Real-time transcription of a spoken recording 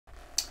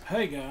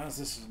Hey guys,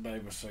 this is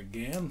Davis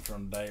again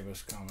from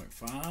Davis Comic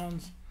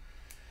Finds,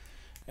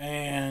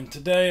 and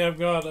today I've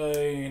got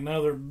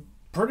another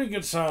pretty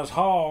good size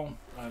haul.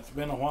 It's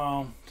been a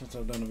while since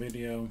I've done a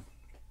video,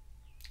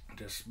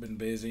 just been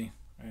busy,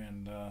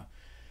 and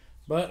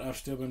but I've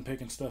still been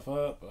picking stuff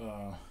up.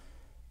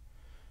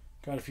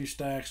 Got a few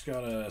stacks,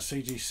 got a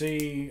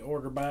CGC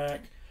order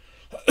back.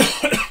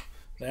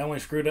 They only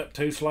screwed up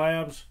 2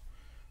 slabs.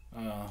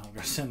 I've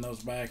got to send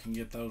those back and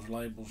get those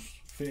labels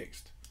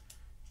fixed.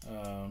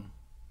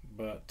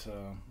 But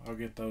I'll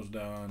get those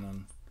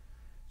done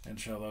and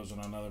show those in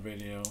another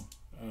video.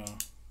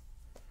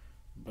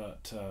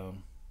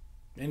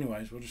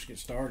 Anyways, we'll just get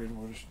started.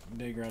 We'll just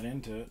dig right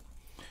into it.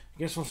 I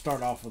guess we'll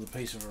start off with a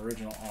piece of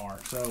original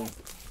art. So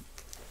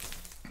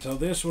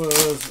this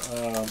was,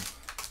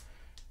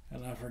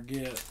 and I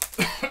forget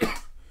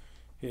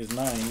his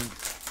name.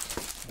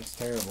 That's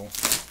terrible.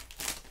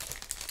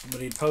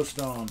 But he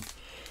posted on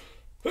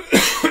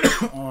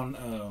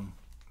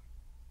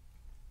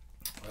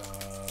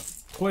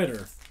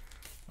Twitter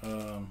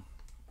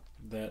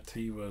that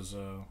he was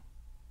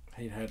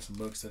he'd had some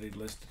books that he'd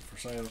listed for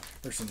sale,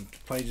 or some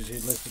pages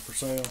he'd listed for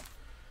sale,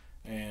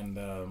 and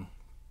I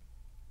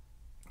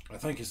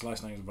think his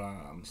last name's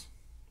Vines,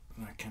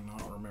 and I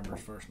cannot remember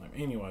his first name.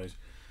 Anyways,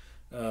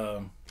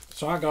 so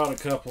I got I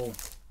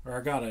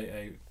got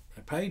a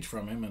page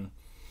from him, and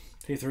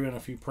he threw in a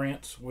few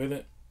prints with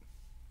it.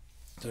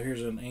 So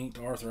here's an inked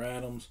Arthur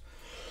Adams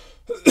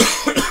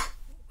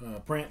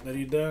print that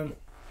he'd done.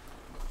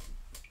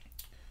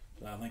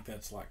 I think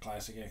that's like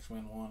classic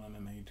X-Men 1, and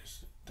then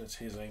that's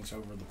his inks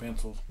over the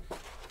pencils,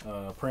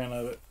 print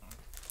of it.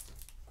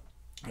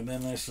 And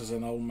then this is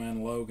an Old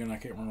Man Logan. I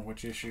can't remember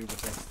which issue, but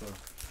that's the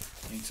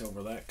inks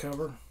over that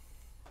cover.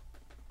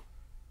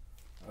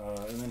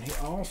 And then he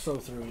also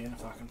threw in,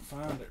 if I can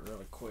find it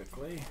really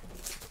quickly,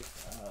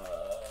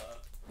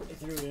 he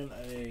threw in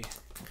a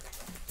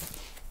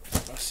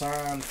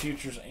signed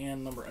Futures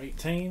End number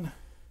 18.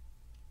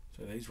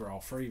 So these were all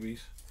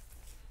freebies.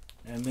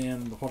 And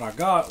then what I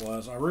got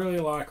was, I really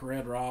like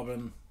Red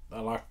Robin.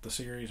 I liked the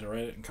series. I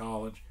read it in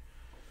college.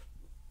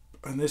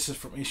 And this is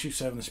from issue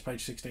 7. This is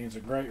page 16. It's a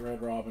great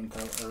Red Robin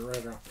cover, or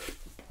Red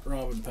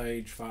Robin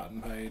page,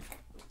 fighting page.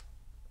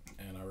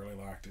 And I really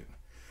liked it.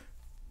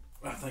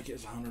 I think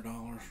it's $100,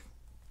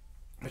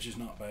 which is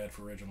not bad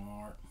for original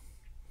art.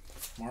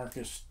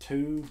 Marcus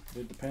 2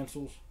 did the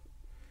pencils.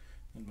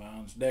 And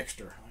Vines,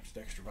 Dexter. I think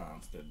Dexter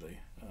Vines did the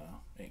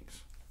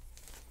inks.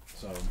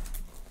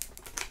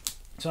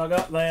 So I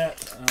got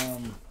that. I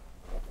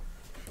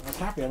was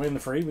happy. I mean, the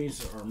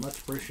freebies are much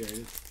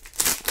appreciated.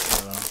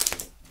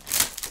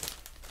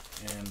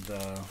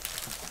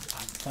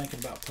 I'm thinking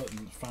about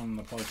finding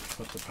the place to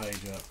put the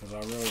page up, because I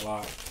really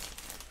like.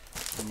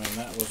 I mean,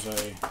 that was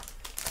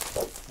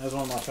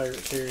one of my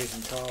favorite series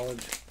in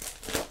college.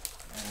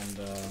 And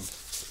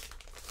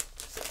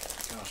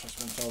gosh, it's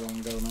been so long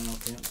ago now,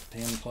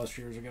 10 plus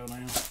years ago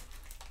now.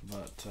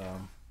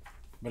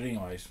 But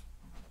anyways.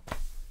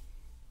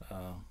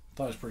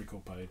 Thought it was a pretty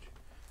cool page.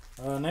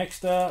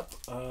 Next up,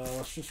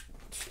 let's just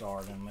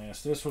start in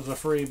this. This was a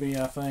freebie,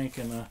 I think,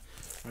 and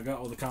I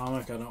got with a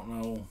comic. I don't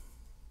know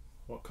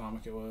what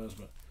comic it was,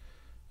 but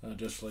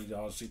Justice League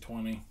Odyssey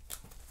 20.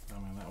 I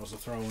mean, that was a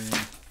throw-in.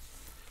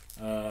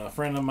 A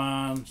friend of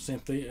mine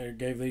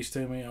gave these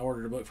to me. I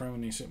ordered a book from him,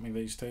 and he sent me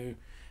these two.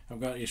 I've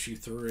got issue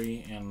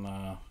 3, and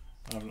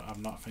I've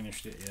not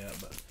finished it yet,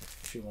 but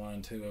issue 1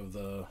 and 2 of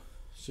the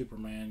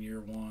Superman Year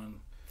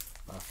 1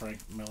 by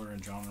Frank Miller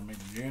and John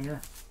Romita Jr.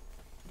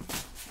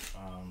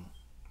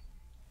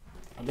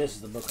 And this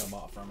is the book I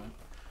bought from him,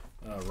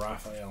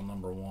 Raphael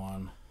number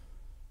 1,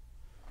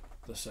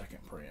 the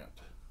second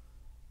print.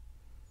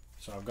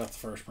 So I've got the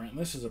first print,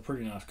 and this is a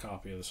pretty nice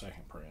copy of the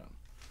second print.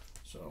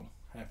 So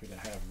happy to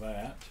have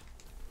that.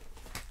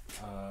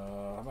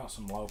 How about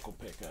some local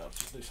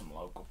pickups? Let's do some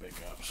local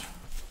pickups.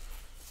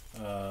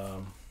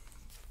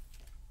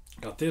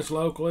 Got this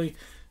locally.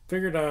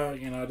 Figured I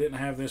didn't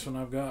have this one.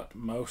 I've got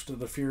most of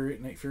the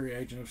Nick Fury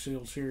Agent of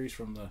S.H.I.E.L.D. series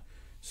from the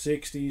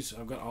 60s.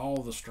 I've got all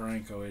the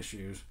Stranko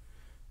issues.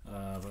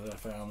 But I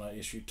found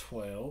issue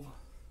 12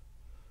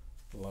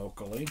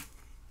 locally.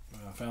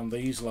 I found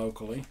these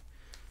locally.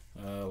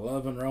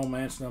 Love and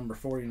Romance number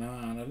 49.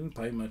 I didn't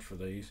pay much for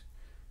these.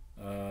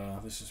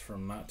 This is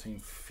from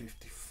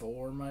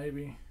 1954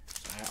 maybe.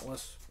 It's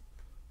Atlas.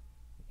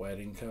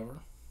 Wedding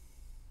cover.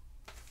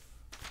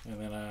 And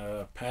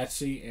then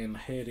Patsy and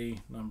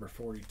Hetty number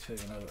 42,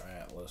 another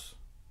Atlas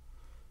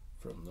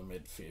from the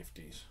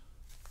mid-50s.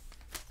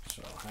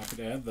 So happy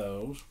to have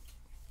those.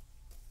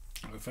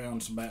 We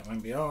found some Batman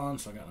Beyond,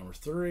 so I got number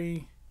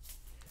 3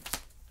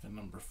 and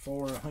number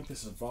 4. I think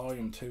this is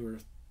volume 2 or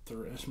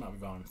 3. This might be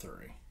volume 3.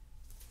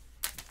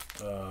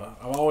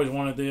 I've always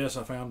wanted this.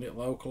 I found it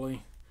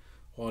locally.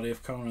 What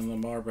If Conan the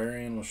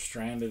Barbarian was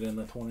stranded in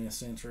the 20th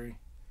century?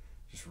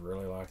 Just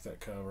really like that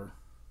cover.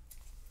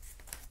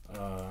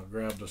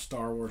 Grabbed a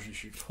Star Wars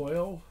issue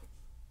 12.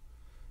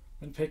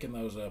 Been picking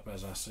those up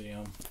as I see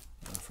them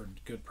for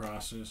good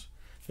prices.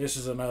 This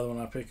is another one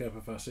I pick up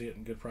if I see it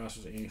in good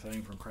prices.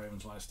 Anything from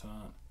Craven's Last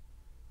Hunt.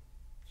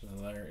 So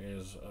there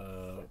is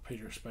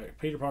Peter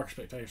Parker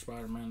Spectacular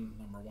Spider-Man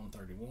number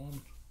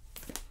 131.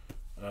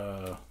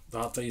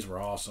 Thought these were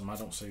awesome. I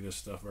don't see this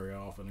stuff very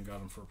often and got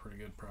them for a pretty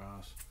good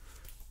price.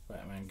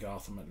 Batman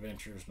Gotham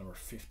Adventures number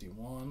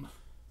 51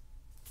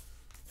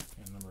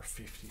 and number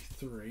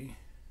 53.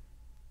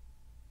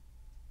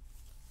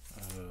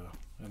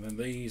 And then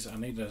these, I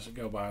need to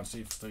go by and see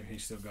if he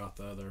still got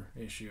the other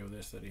issue of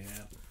this that he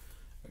had.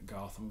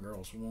 Gotham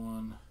Girls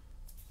 1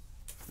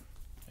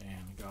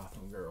 and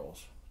Gotham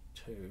Girls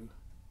 2.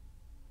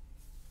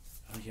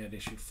 I think he had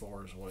issue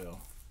 4 as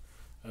well.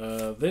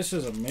 This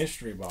is a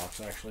mystery box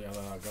actually that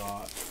I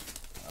got.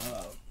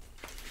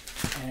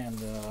 And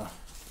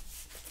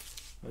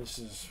this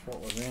is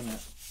what was in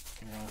it.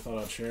 I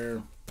thought I'd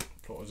share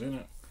what was in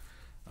it.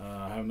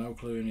 I have no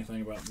clue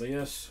anything about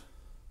this.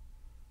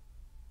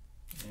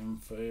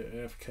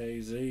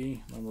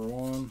 FKZ number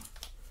 1.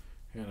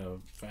 Had a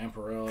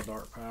Vampirella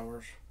Dark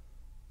Powers.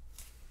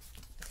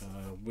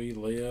 We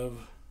Live.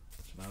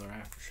 It's another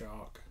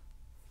Aftershock.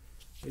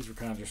 These were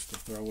kind of just to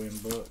throw in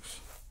books.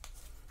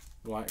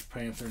 Black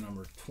Panther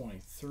number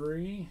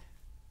 23.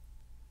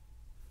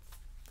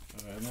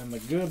 And then the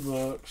good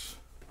books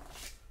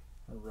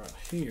are right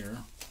here.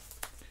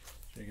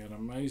 So you got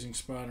Amazing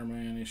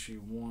Spider-Man issue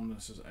 1.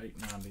 This is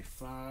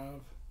 $8.95. I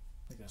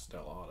think that's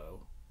Del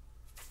Auto.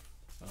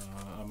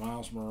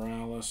 Miles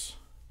Morales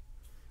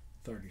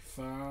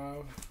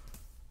 35.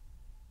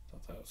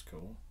 Thought that was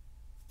cool.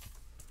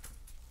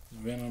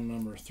 Venom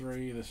number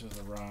 3. This is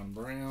the Ron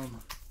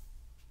Brown.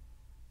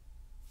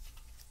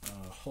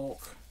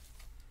 Hulk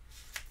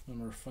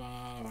number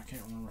 5. I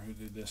can't remember who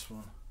did this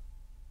one.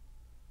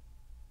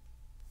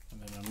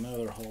 And then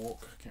another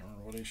Hulk. I can't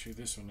remember what issue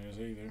this one is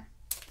either.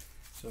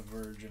 It's a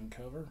Virgin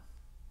cover.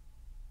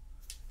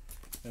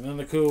 And then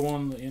the cool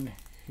one, the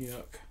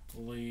In-Hyuk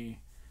Lee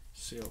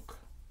Silk.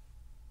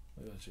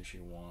 That's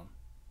issue 1.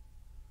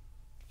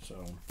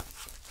 So,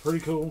 pretty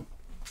cool.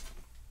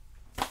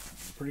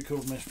 Pretty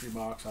cool mystery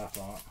box, I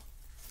thought.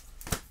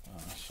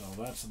 So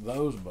that's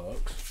those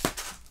books.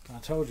 I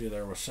told you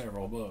there were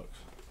several books.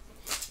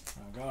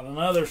 I got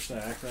another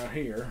stack right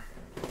here.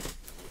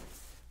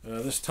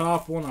 This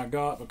top one I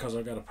got because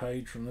I got a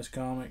page from this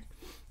comic.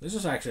 This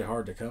is actually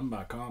hard to come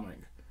by comic.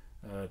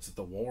 It's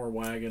The War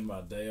Wagon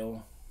by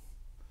Dale.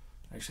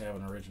 I actually have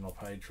an original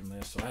page from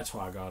this, so that's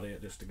why I got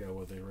it, just to go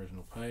with the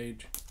original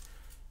page.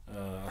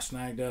 I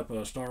snagged up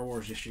a Star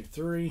Wars issue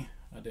 3.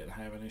 I didn't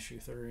have an issue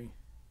 3.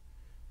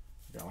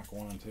 I got like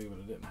 1 and 2, but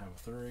I didn't have a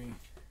 3.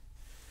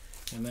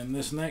 And then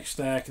this next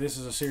stack, this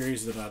is a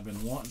series that I've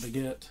been wanting to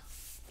get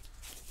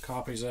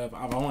copies of.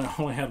 I've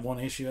only had 1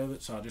 issue of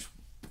it, so I just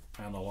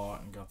found a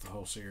lot and got the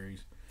whole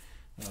series.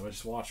 But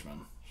it's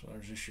Watchmen. So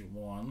there's issue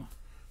 1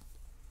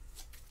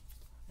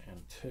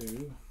 and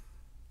 2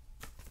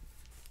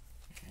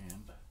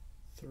 and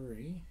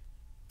 3,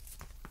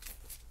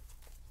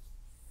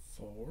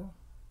 4,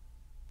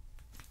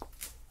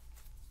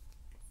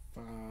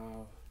 5,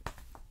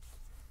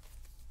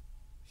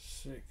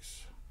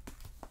 6,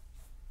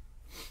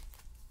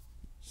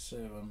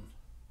 7.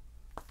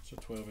 It's a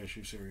 12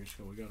 issue series,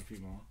 so we got a few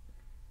more.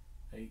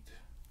 8,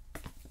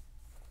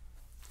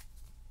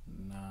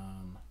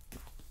 9,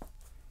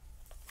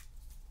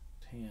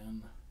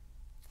 10,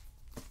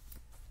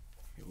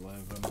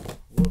 11.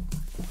 Whoop,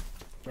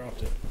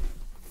 dropped it.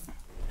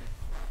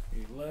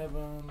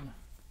 11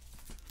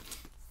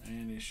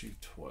 and issue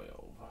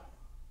 12.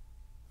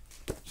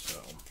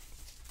 So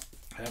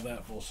I have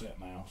that full set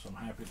now, so I'm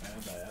happy to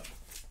have that.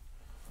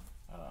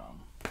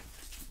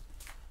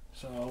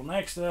 So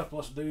next up,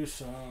 let's do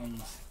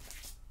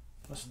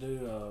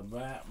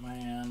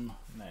Batman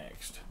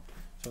next.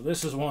 So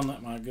this is one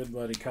that my good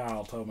buddy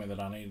Kyle told me that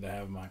I needed to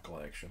have in my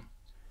collection.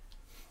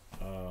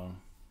 And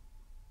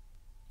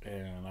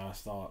I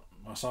thought,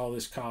 I saw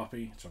this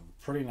copy. It's a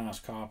pretty nice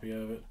copy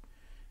of it.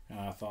 And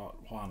I thought,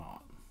 why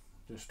not?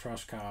 Just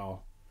trust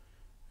Kyle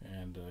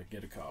and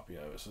get a copy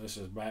of it. So this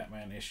is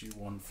Batman issue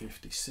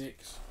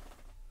 156.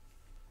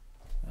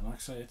 And like I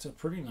say, it's a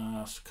pretty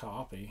nice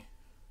copy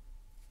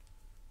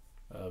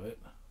of it.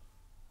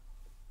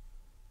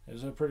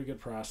 It's a pretty good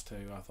price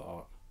too, I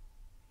thought.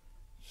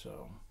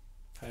 So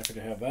happy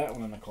to have that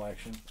one in the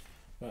collection.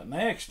 But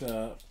next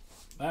up,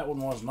 that one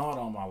was not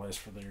on my list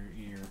for the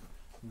year.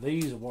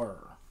 These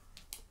were.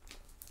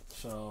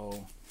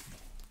 So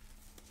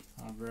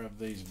I'll grab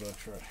these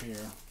books right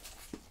here.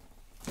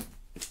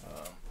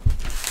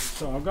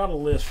 So I've got a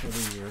list for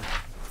the year,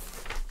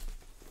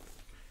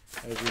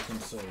 as you can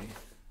see.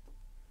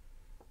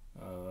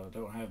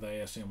 Don't have the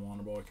ASM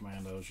Wonder Boy,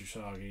 Commandos,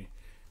 Usagi,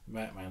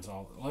 Batman's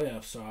all that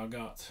left, so I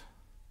got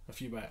a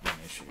few Batman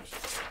issues.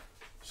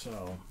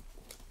 So,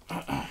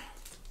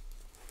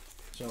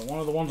 so one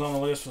of the ones on the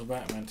list was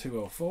Batman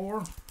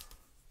 204.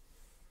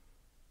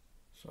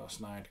 So I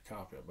snagged a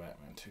copy of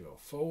Batman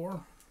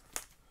 204.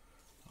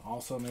 I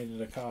also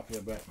needed a copy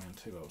of Batman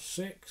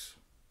 206.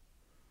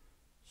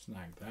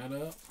 Snag that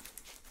up.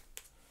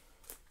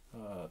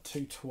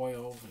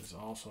 212 is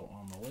also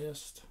on the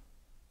list.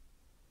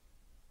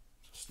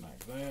 So snag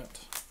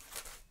that.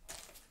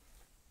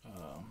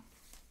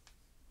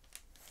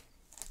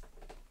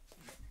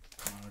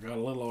 got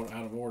a little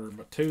out of order,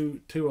 but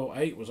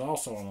 208 was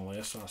also on the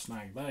list, so I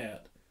snagged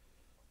that.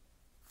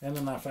 And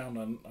then I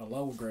found a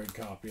low grade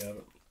copy of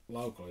it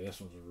locally.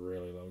 This one's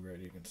really low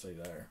grade, you can see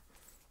there.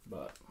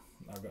 But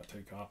I've got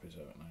 2 copies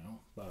of it now,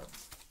 but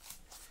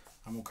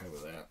I'm okay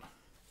with that.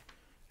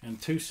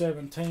 And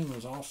 217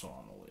 was also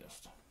on the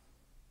list.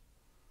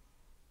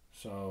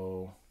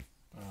 So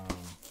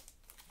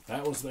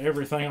that was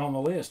everything on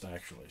the list,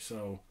 actually.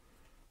 So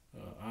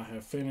I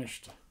have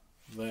finished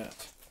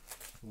that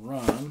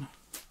run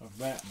of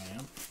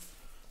Batman.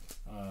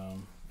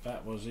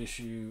 That was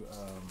issue,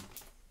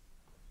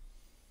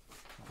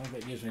 I think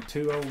that gives me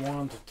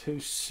 201 to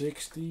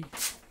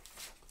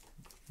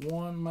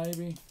 261,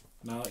 maybe.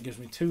 No, that gives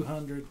me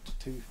 200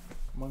 to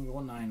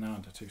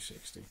 199 to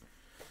 260.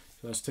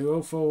 So that's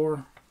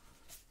 204,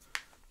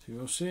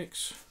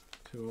 206,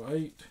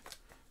 208,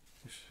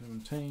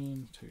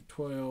 217,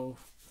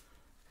 212.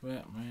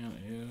 Batman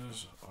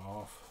is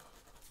off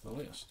the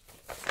list.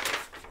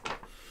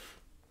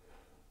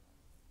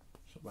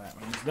 So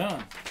Batman's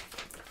done.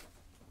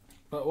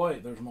 But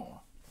wait, there's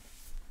more.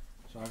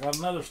 So I got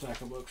another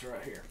stack of books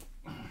right here.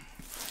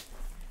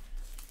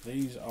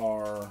 These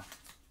are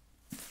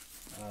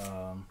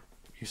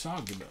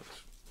Usagi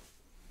books.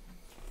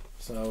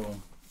 So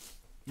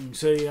you can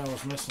see I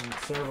was missing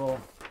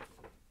several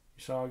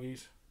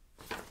Usagis.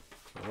 So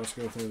let's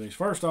go through these.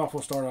 First off,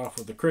 we'll start off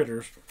with the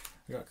Critters.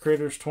 I got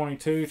Critters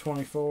 22,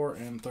 24,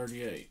 and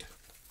 38.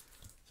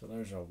 So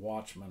there's a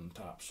Watchman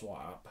type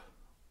swap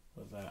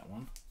with that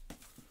one.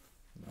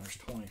 And there's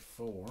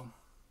 24.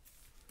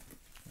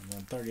 And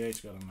then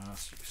 38's got a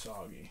nice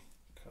Usagi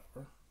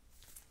cover.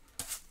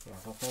 So I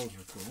thought those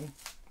were cool.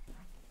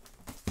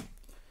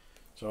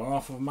 So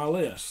off of my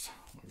list,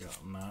 we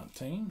got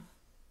 19,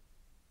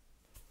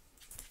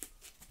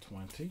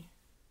 20,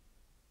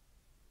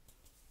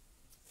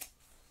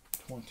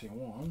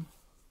 21,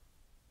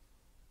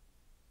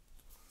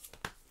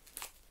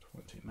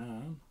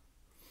 29,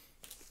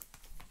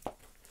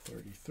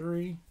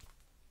 33,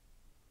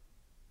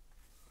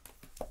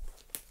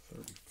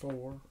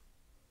 34,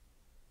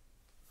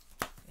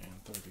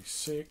 and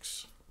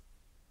 36,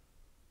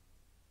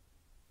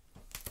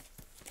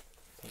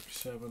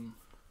 37,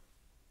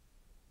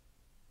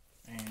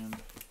 and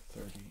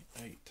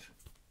 38.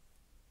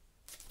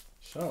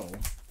 So,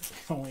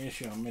 the only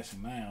issue I'm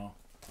missing now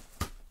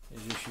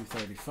is issue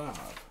 35.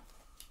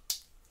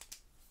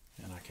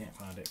 And I can't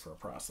find it for a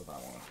price that I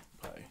want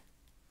to pay.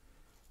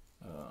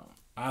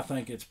 I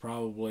think it's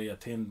probably a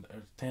 $10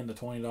 to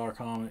 $20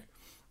 comic.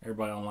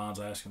 Everybody online's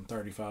asking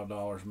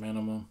 $35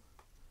 minimum.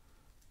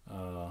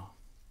 I'll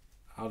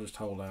just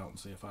hold out and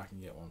see if I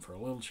can get one for a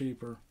little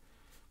cheaper.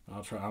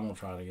 I'm gonna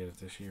try to get it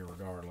this year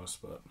regardless,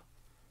 but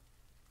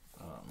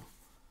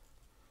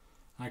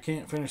I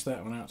can't finish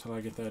that one out till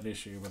I get that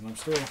issue. But I'm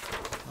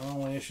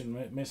only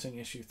missing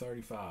issue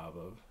 35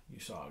 of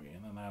Usagi,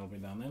 and then that'll be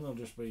done. Then it'll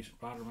just be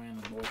Spider-Man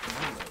and Boy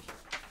Tornadoes.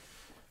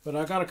 But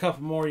I got a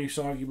couple more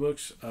Usagi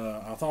books.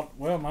 I thought,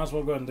 well, might as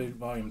well go ahead and do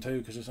volume 2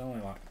 because it's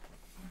only like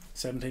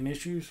 17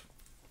 issues.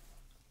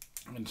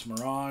 And it's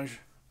Mirage.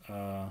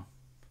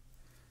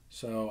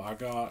 So I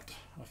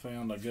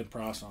found a good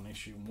price on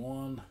issue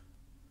 1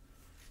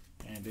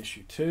 and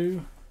issue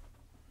 2.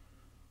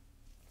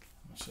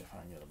 Let's see if I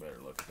can get a better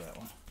look at that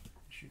one.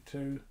 Issue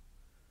 2.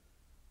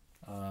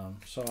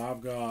 So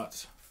I've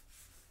got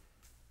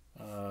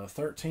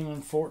 13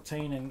 and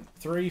 14 and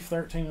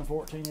 13 and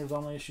 14 years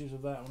on the issues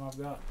of that one I've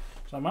got.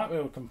 So I might be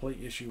able to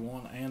complete issue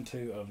 1 and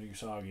 2 of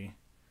Usagi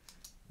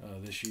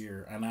this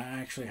year. And I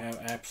actually have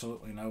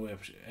absolutely no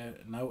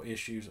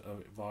issues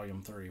of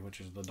volume 3, which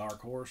is the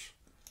Dark Horse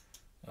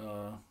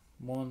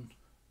one.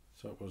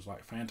 So it was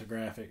like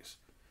Fantagraphics,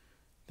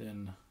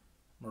 then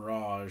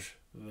Mirage,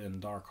 then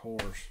Dark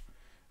Horse.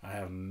 I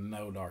have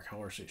no Dark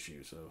Horse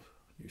issues of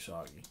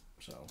Usagi.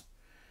 So,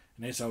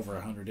 and it's over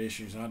 100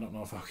 issues. I don't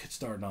know if I'll get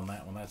started on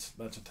that one. That's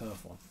a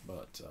tough one,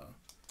 but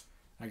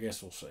I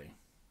guess we'll see.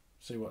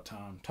 See what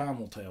time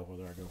will tell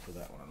whether I go for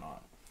that one or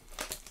not.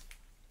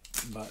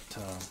 But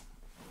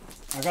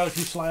I got a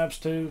few slabs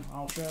too.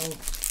 I'll show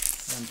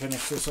and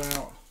finish this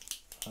out.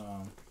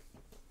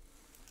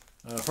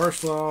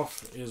 First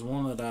off is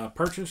one that I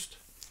purchased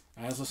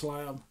as a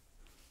slab.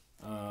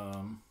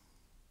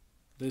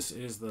 This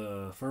is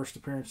the first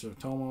appearance of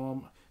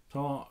Tomo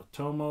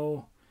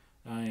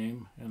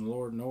Aim and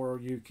Lord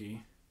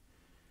Noriyuki.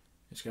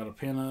 It's got a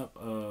pin-up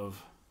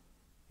of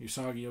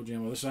Usagi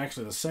Ojima. This is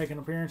actually the second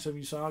appearance of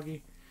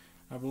Usagi,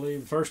 I believe.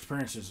 The first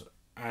appearance is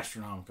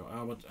astronomical.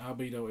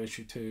 Albedo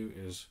issue 2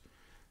 is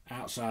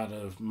outside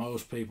of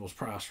most people's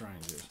price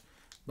ranges.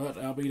 But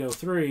Albedo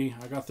 3,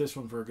 I got this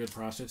one for a good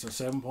price. It's a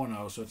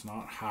 7.0, so it's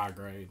not high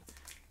grade.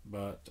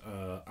 But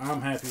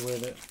I'm happy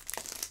with it.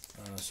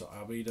 So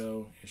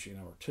Albedo issue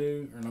number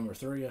 2, or number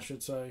 3, I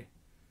should say.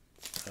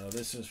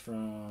 This is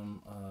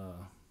from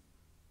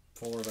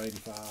 4 of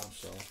 85,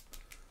 so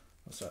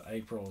what's that,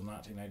 April of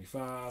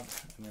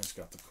 1985. And then it's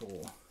got the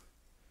cool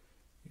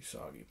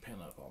Usagi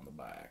pinup on the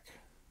back.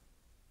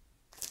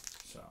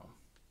 So,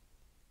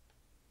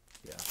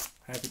 yeah,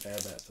 happy to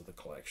add that to the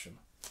collection.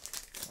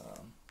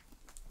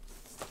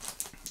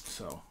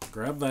 So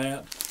grab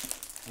that.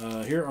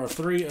 Here are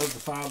 3 of the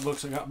 5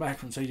 books I got back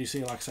from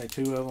CGC. Like I say,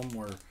 2 of them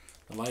were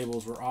the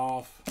labels were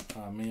off.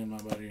 Me and my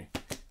buddy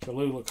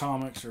Cholula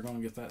Comics are going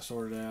to get that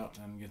sorted out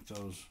and get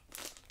those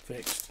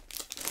fixed.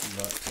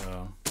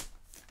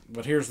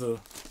 But here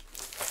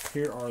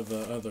are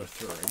the other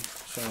 3.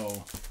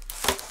 So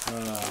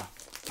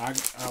I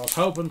was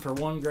hoping for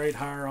 1 grade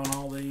higher on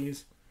all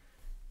these.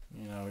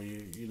 You know,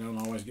 you don't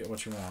always get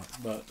what you want.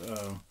 But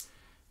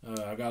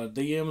I got a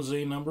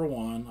DMZ number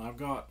 1. I've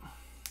got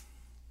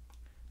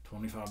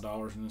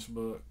 $25 in this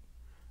book.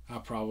 I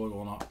probably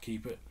will not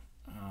keep it,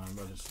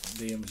 but it's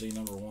DMZ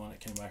number 1. It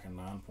came back in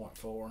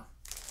 9.4.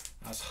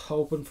 I was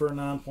hoping for a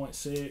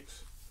 9.6,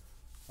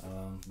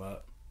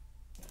 but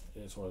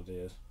it's what it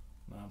is.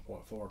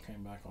 9.4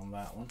 came back on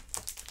that one.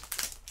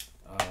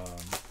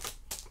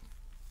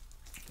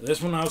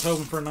 This one I was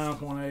hoping for a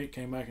 9.8,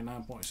 came back in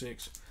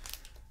 9.6.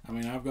 I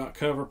mean, I've got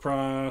cover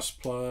price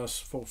plus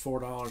for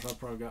 $4. I've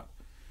probably got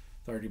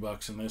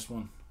 $30 in this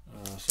one.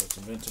 So it's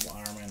Invincible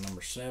Iron Man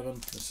number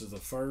 7. This is the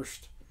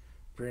first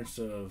appearance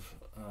of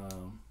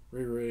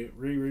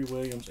Riri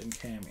Williams in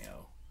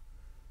cameo.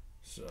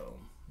 So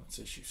that's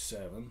issue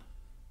 7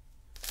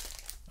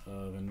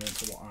 of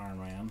Invincible Iron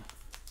Man.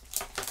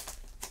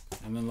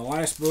 And then the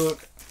last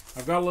book,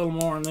 I've got a little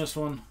more in this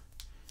one.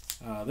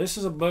 This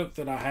is a book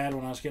that I had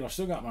when I was a kid. I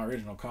still got my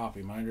original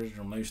copy, my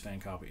original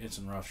newsstand copy. It's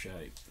in rough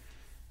shape.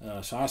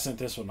 So I sent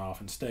this one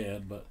off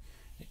instead, but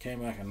it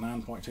came back in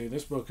 9.2.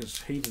 This book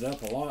has heated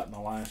up a lot in the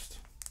last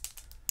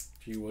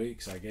few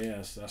weeks, I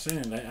guess. I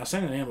sent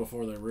it in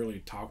before they really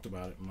talked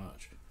about it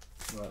much.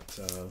 But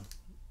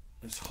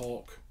it's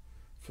Hulk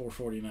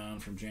 449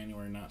 from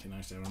January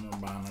 1997. I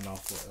remember buying it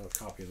a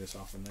copy of this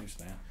off the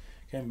newsstand.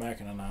 Came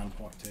back in a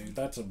 9.2.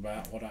 That's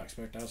about what I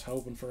expect. I was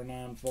hoping for a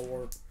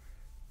 9.4,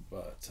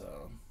 but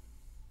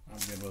I'm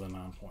good with a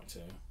 9.2.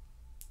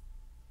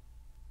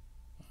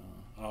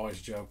 I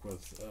always joke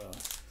with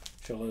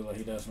Cholula,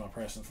 he does my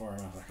pressing for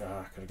him. I was like,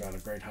 I could have got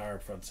a grade higher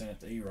if I'd sent it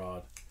to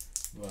Erod.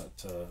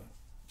 But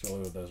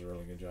Cholula does a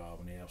really good job,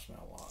 and he helps me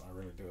a lot. I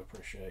really do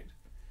appreciate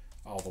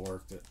all the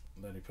work that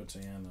he puts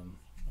in and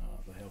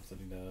the help that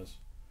he does.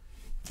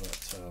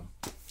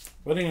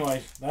 But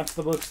anyway, that's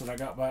the books that I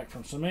got back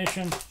from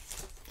submission.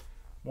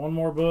 One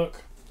more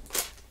book.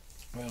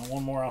 Well,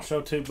 one more. I'll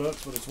show 2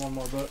 books, but it's one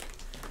more book.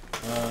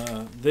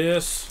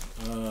 This,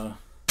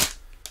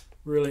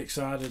 really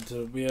excited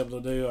to be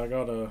able to do. I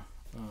got a,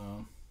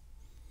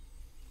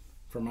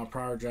 for my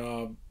prior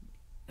job,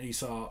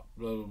 ESOP,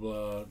 blah, blah,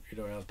 blah. You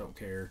know, I don't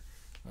care.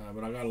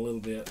 But I got a little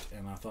bit,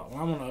 and I thought,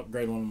 well, I'm going to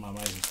upgrade one of my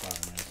Amazing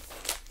Spider-Man.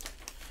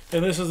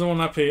 And this is the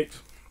one I picked.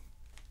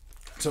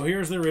 So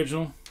here's the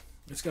original.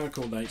 It's got a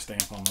cool date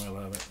stamp on the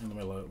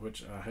middle of it,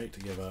 which I hate to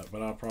give up,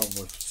 but I'll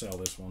probably sell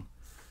this one.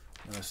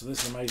 So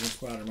this is Amazing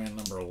Spider-Man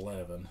number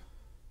 11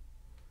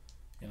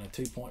 in a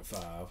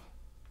 2.5.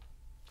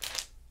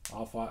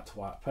 Off-white to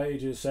white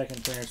pages. Second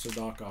appearance of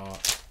Doc Ock.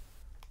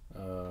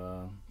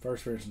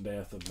 First appearance and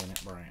death of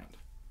Bennett Brandt.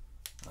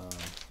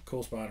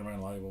 Cool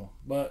Spider-Man label,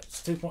 but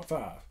it's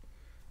 2.5.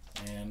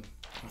 And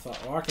I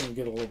thought, well, I can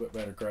get a little bit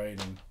better grade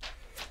and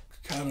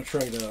kind of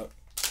trade up.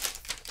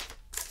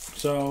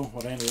 So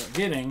what I ended up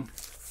getting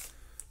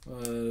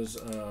was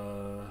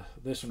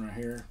this one right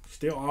here.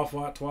 Still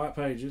off-white to white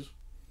pages.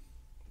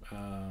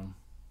 All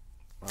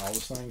the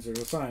things are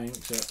the same,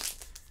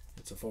 except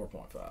it's a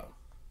 4.5.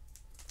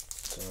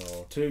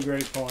 So 2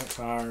 grade points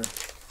higher.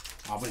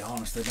 I'll be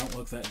honest, they don't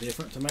look that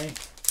different to me,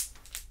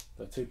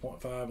 the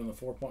 2.5 and the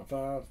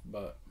 4.5,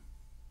 but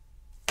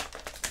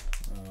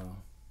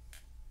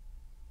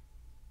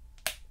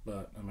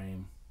I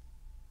mean,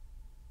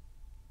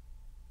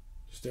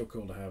 still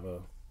cool to have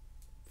a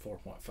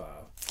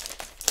 4.5.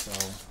 So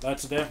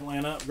that's definitely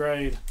an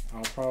upgrade.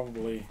 I'll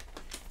probably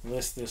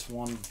list this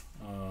one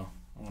on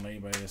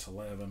eBay, this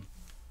 11,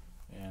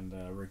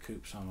 and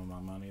recoup some of my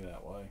money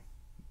that way.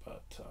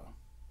 But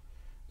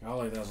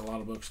golly, that's a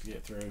lot of books to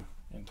get through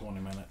in 20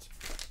 minutes.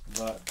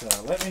 But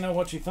let me know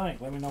what you think.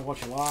 Let me know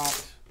what you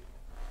liked.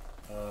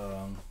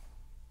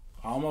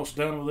 Almost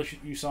done with the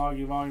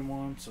Usagi Volume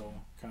 1, so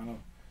kind of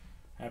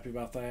happy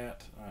about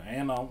that.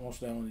 And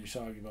almost done with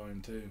Usagi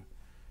Volume 2.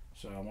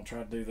 So I'm going to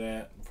try to do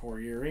that before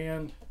year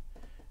end.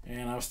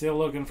 And I'm still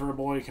looking for a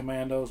Boy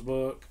Commandos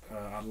book.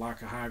 I'd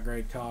like a high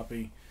grade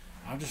copy.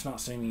 I've just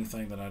not seen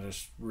anything that I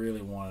just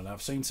really wanted.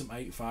 I've seen some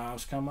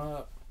 8.5s come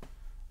up.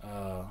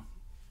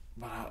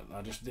 But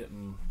I just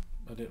didn't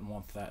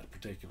want that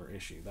particular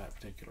issue, that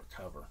particular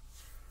cover.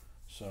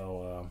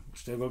 So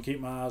still gonna keep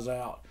my eyes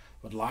out.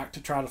 Would like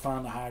to try to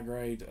find a high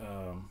grade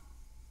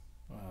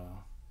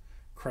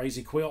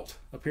Crazy Quilt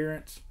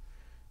appearance.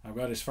 I've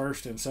got his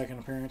first and second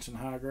appearance in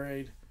high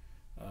grade.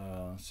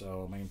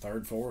 So I mean,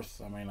 third,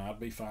 fourth, I mean, I'd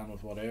be fine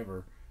with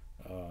whatever.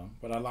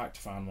 But I'd like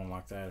to find one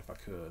like that if I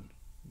could.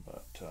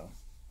 But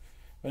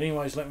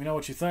anyways, let me know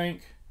what you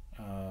think.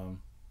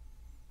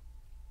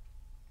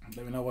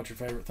 Let me know what your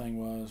favorite thing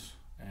was.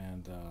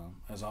 And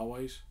as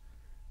always,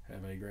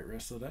 have a great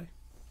rest of the day.